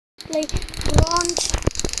Like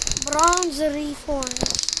bronze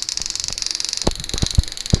reforged.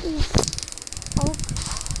 Oh,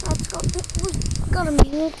 that's got a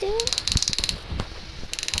mute there.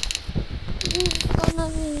 This is gonna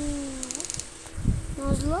be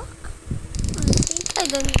Nuzlocke. I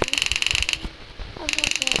don't know. I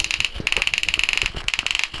forgot.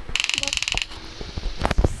 But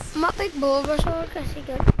Muppet Bulbasaur kasi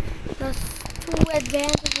got the two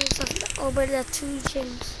advantages over the two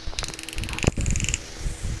gyms.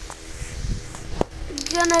 It's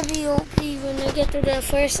gonna be OP when I get to the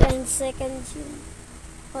first and second gym.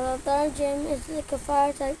 Well, the third gym is like a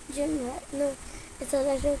fire type gym, right? No, it's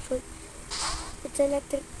electric. It's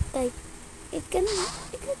electric type. It can,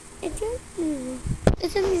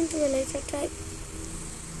 it's an electric type.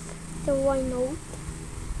 So why not?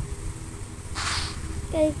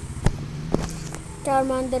 Okay.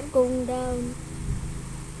 Charmander going down.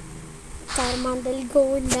 Charmander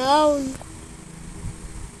going down.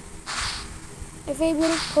 My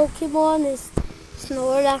favorite Pokemon is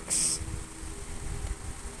Snorlax.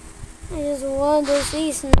 I just want to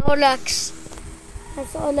see Snorlax.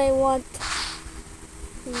 That's all I want.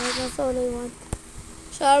 Yeah, that's all I want.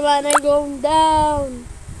 Charmander going down.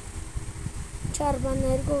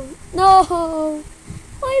 Charmander going... No!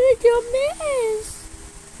 Why did you miss?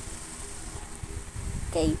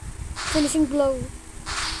 Okay, finishing blow.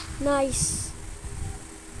 Nice.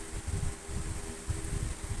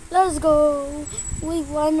 Let's go. We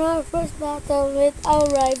won our first battle with our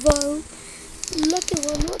rival. Lucky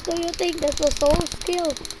one, what do you think? That was all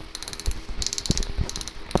skill.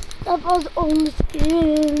 That was only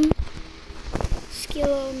skill.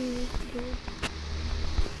 Skill only.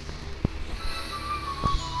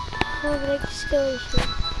 Have like skill issue.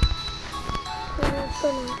 I'm not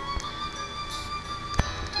gonna.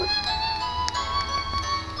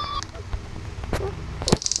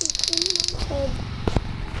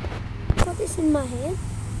 What is in my head?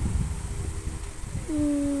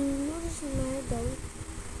 What is in my head though?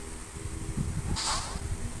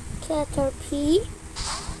 Caterpie.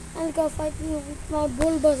 I'll go fight you with my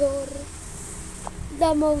Bulbasaur.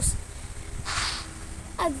 The most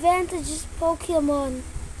advantageous Pokemon.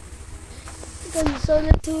 Against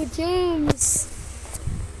the two gyms.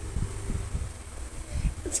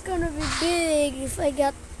 It's gonna be big if I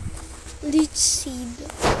got Leech Seed.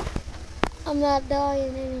 I'm not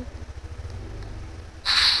dying anymore.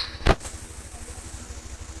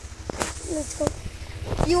 Let's go.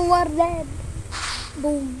 You are dead.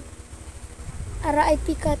 Boom.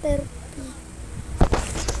 R.I.P. Caterpie.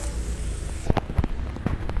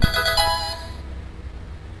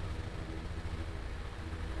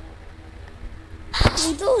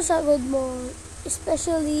 Those are good more,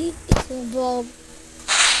 especially if you evolve.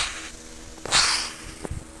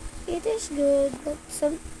 It is good, but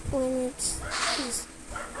some when it's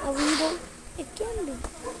a little, it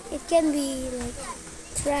can be like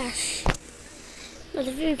trash. But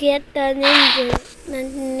if you get the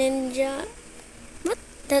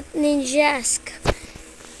ninjask,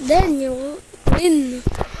 then you win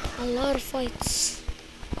a lot of fights,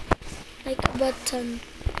 like a button.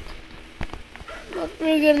 But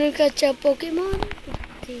we're gonna catch a Pokemon.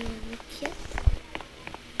 Okay, yet.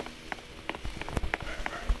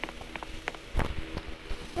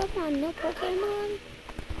 Come on, no Pokemon.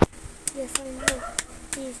 Yes, I know.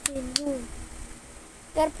 He's still new.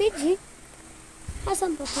 RPG has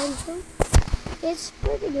some potential. It's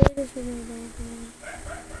pretty beautiful.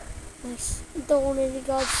 Nice. Don't already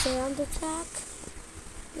got sand attack.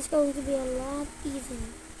 It's going to be a lot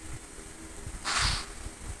easier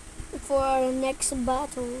for our next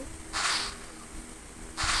battle.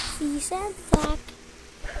 See, sand attack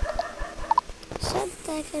can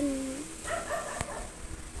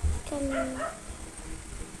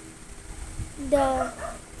the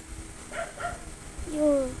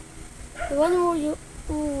one who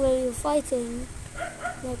you're fighting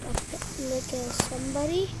like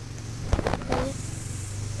somebody.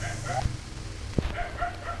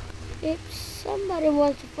 If somebody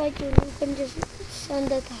wants to fight you, you can just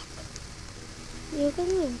send attack. You can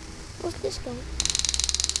win. What's this guy?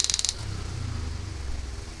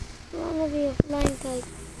 I wanna be a flying type.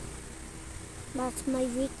 That's my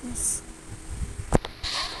weakness.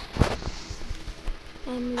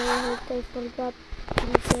 I'm low, I forgot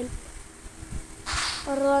myself.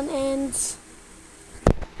 Run ends.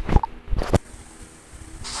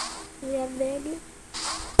 We are dead.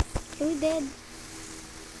 We dead.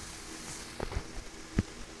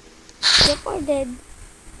 Yep, we're dead.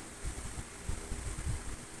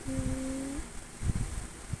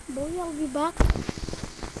 Boy, I'll be back.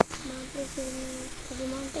 Mom, please,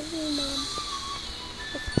 Mom, thank you, Mom.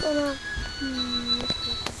 Gonna,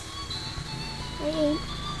 I ain't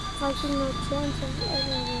fighting no chances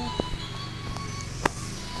anywhere.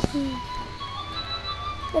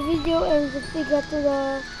 The video ends if we get to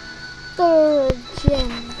the third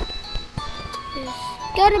gem. It's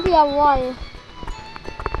gonna be a while.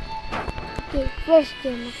 Okay, first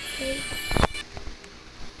gem, okay.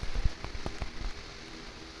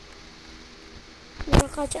 Gonna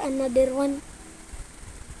catch another one.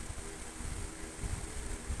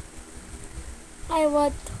 I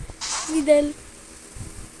want Vidal.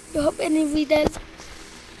 You have any Vidal?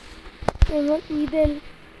 I want Vidal.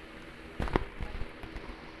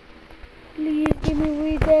 Please give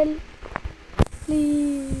me Vidal.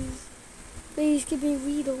 Please. Please give me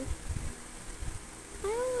Vidal. I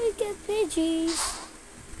only get Pidgeys.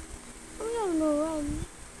 I don't know run.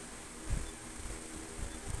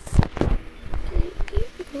 Okay,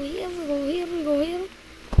 we go here.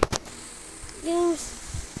 Games.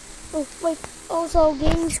 Oh wait, also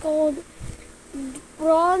games called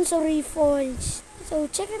Bronze or Reforged. So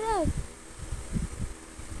check it out.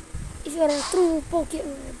 If you're a true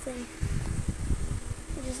Pokémon fan.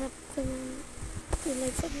 I just have to do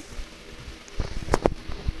like something.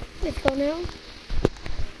 Let's go now.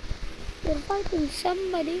 They're fighting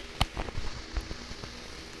somebody.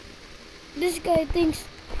 This guy thinks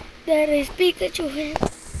there is Pikachu here.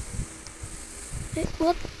 Hey,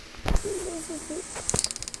 what?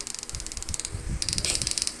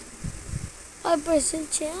 A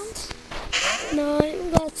percent chance? No,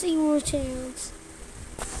 we got 0 chance.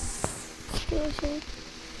 Skill check.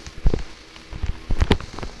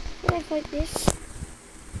 Can I fight this?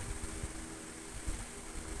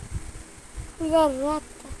 We got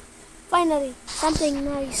Rata. Finally, something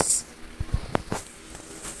nice.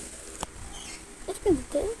 It's been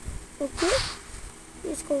 10. Okay.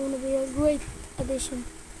 It's going to be a great addition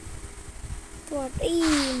to our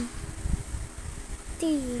team.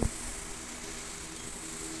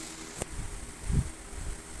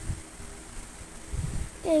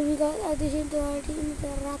 Okay, we got addition to our team, the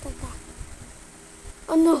Ratata.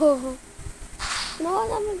 Oh no. No,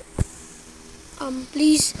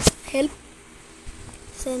 please help.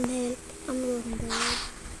 Send help. I'm going to die.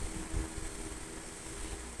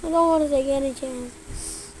 I don't want to take any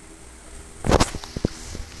chances.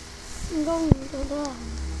 I'm going to die.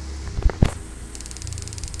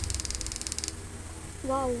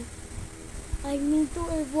 Wow. I need to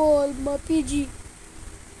evolve my Pidgey.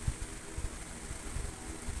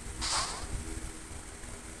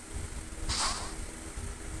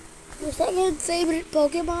 My second favorite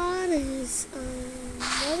Pokemon is,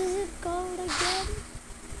 what is it called again?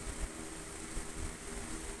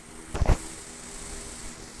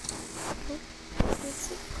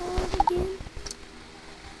 What's it called again?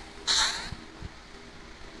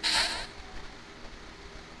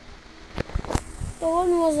 The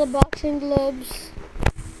one was the boxing gloves.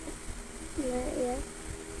 Yeah.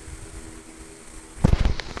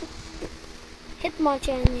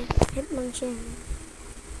 Hitmonchan.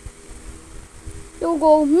 You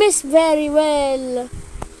go miss very well.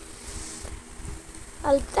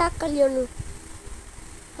 I'll tackle your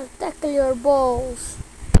balls.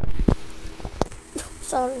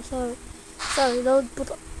 Sorry, don't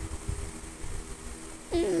put up.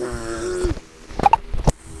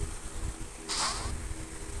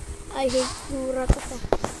 I hate you, Rakata.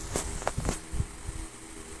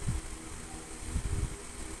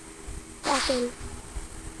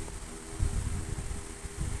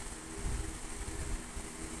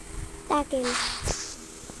 Tackle.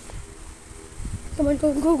 Come on,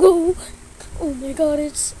 go. Oh my god,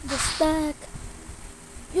 it's the stack.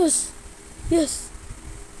 Yes.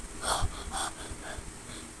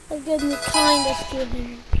 I get me kind of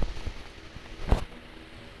scared.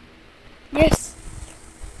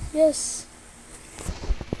 Yes.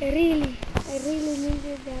 I really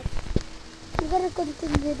needed that. I'm gonna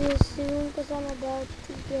continue this soon because I'm about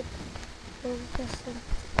to get focused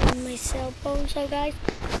on my cell phone. So guys,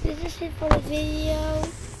 this is it for the video.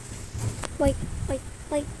 Wait,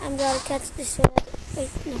 I'm gonna catch this one.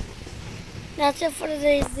 Wait, no. That's it for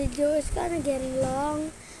today's video. It's kinda getting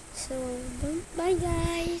long. So bye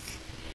guys.